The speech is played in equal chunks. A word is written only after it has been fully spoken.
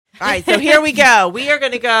All right, so here we go. We are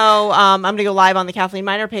going to go, I'm going to go live on the Kathleen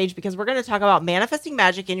Miner page because we're going to talk about manifesting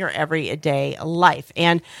magic in your everyday life.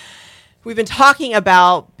 And we've been talking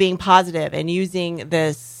about being positive and using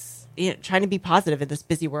this, trying to be positive in this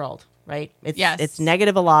busy world, right? It's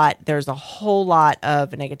negative a lot. There's a whole lot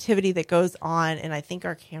of negativity that goes on, and I think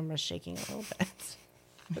our camera's shaking a little bit.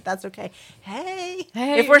 But that's okay. Hey,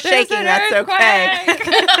 if we're shaking, that's okay.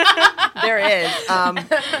 There is.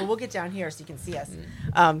 Well, we'll get down here so you can see us.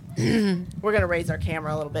 We're going to raise our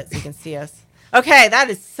camera a little bit so you can see us. Okay, that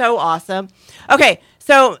is so awesome. Okay,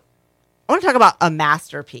 so I want to talk about a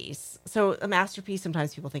masterpiece. So a masterpiece,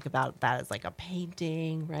 sometimes people think about that as like a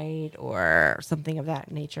painting, right? Or something of that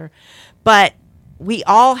nature. But we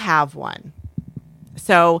all have one.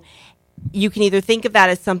 So you can either think of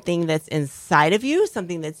that as something that's inside of you,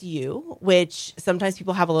 something that's you, which sometimes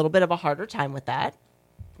people have a little bit of a harder time with that,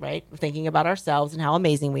 right? Thinking about ourselves and how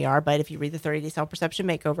amazing we are. But if you read the 30-Day Self-Perception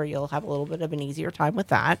Makeover, you'll have a little bit of an easier time with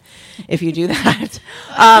that if you do that.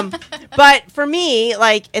 But for me,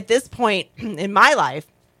 like at this point in my life,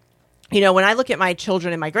 when I look at my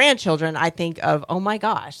children and my grandchildren, I think of, oh my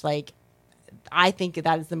gosh, like I think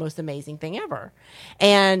that is the most amazing thing ever.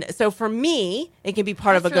 And so for me, it can be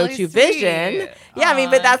part of a really go-to sweet. vision. Yeah,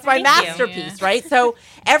 but that's my masterpiece, you. right? So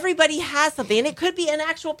everybody has something, and it could be an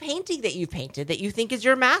actual painting that you painted that you think is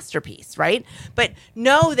your masterpiece, right? But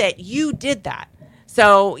know that you did that.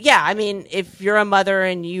 So yeah, if you're a mother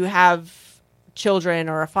and you have children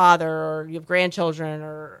or a father or you have grandchildren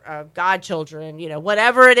or godchildren,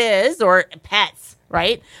 whatever it is, or pets,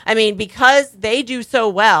 right? Because they do so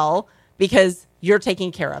well because you're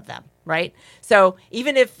taking care of them, right? So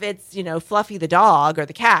even if it's, Fluffy the dog or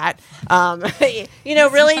the cat,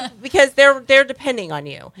 really because they're depending on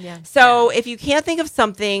you. Yeah. So if you can't think of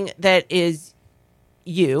something that is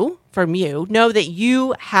from you, know that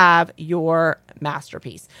you have your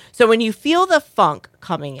masterpiece. So when you feel the funk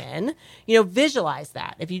coming in, visualize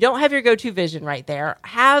that. If you don't have your go-to vision right there,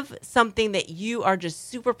 have something that you are just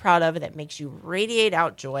super proud of that makes you radiate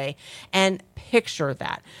out joy, and picture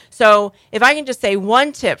that. So if I can just say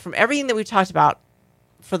one tip from everything that we've talked about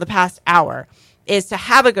for the past hour is to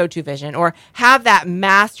have a go-to vision or have that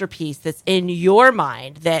masterpiece that's in your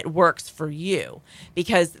mind that works for you,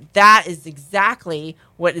 because that is exactly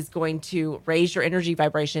what is going to raise your energy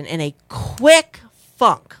vibration in a quick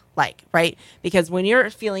funk, right? Because when you're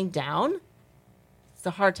feeling down, it's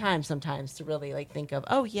a hard time sometimes to really think of,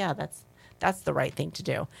 oh yeah, that's the right thing to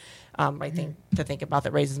do. Right thing to think about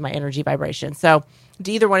that raises my energy vibration. So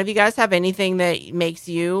do either one of you guys have anything that makes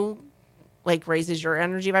you raises your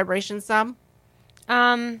energy vibration some?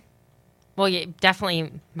 Well, yeah, definitely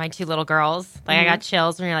my two little girls. I got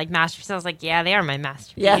chills when you're masterpiece. I was like, yeah, they are my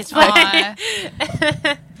masterpiece. Yes.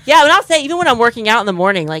 Yeah, and I'll say, even when I'm working out in the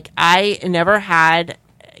morning, I never had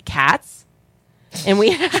cats. And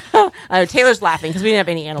we, Taylor's laughing because we didn't have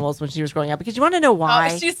any animals when she was growing up. Because you want to know why?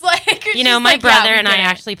 Oh, she's like, my brother and I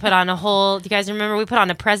actually put on a whole. Do you guys remember? We put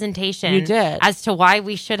on a presentation. You did. As to why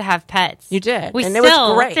we should have pets. You did. We and still it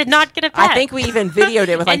was great. did not get a pet. I think we even videoed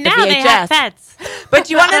it with and the now VHS. They have pets. But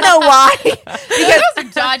you want to know why? Because some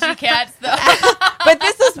dodgy cats, though. But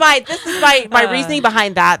this is my reasoning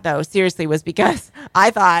behind that, though. Seriously, was because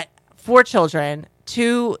I thought 4 children,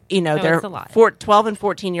 2, they're 12 and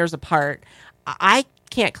 14 years apart. I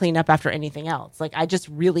can't clean up after anything else. I just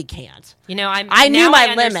really can't. I knew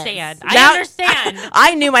my limits. I understand.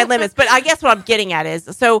 I knew my limits, but I guess what I'm getting at is,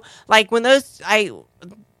 so when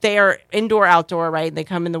they are indoor, outdoor, right? They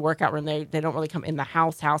come in the workout room. They don't really come in the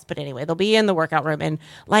house, but anyway, they'll be in the workout room. And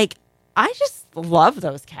I just love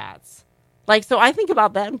those cats. So I think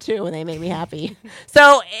about them too, and they make me happy. So,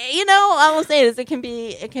 all I'm saying is it can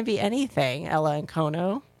be anything, Ella and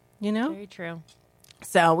Kono, Very true.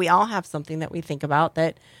 So we all have something that we think about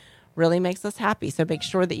that really makes us happy. So make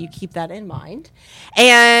sure that you keep that in mind.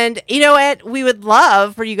 And you know what? We would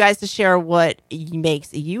love for you guys to share what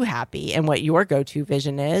makes you happy and what your go-to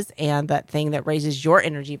vision is and that thing that raises your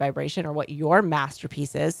energy vibration or what your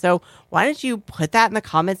masterpiece is. So why don't you put that in the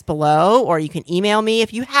comments below, or you can email me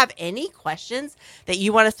if you have any questions that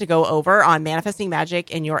you want us to go over on manifesting magic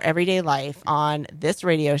in your everyday life on this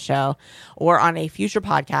radio show or on a future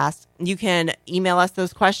podcast. You can email us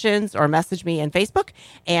those questions or message me in Facebook,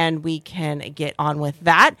 and we can get on with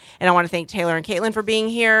that. And I want to thank Taylor and Caitlin for being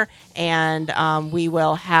here. And we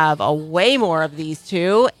will have a way more of these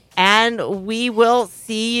two. And we will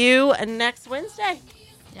see you next Wednesday.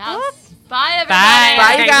 Yes. Bye, everybody.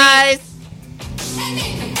 Bye, you guys.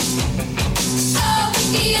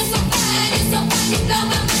 Oh,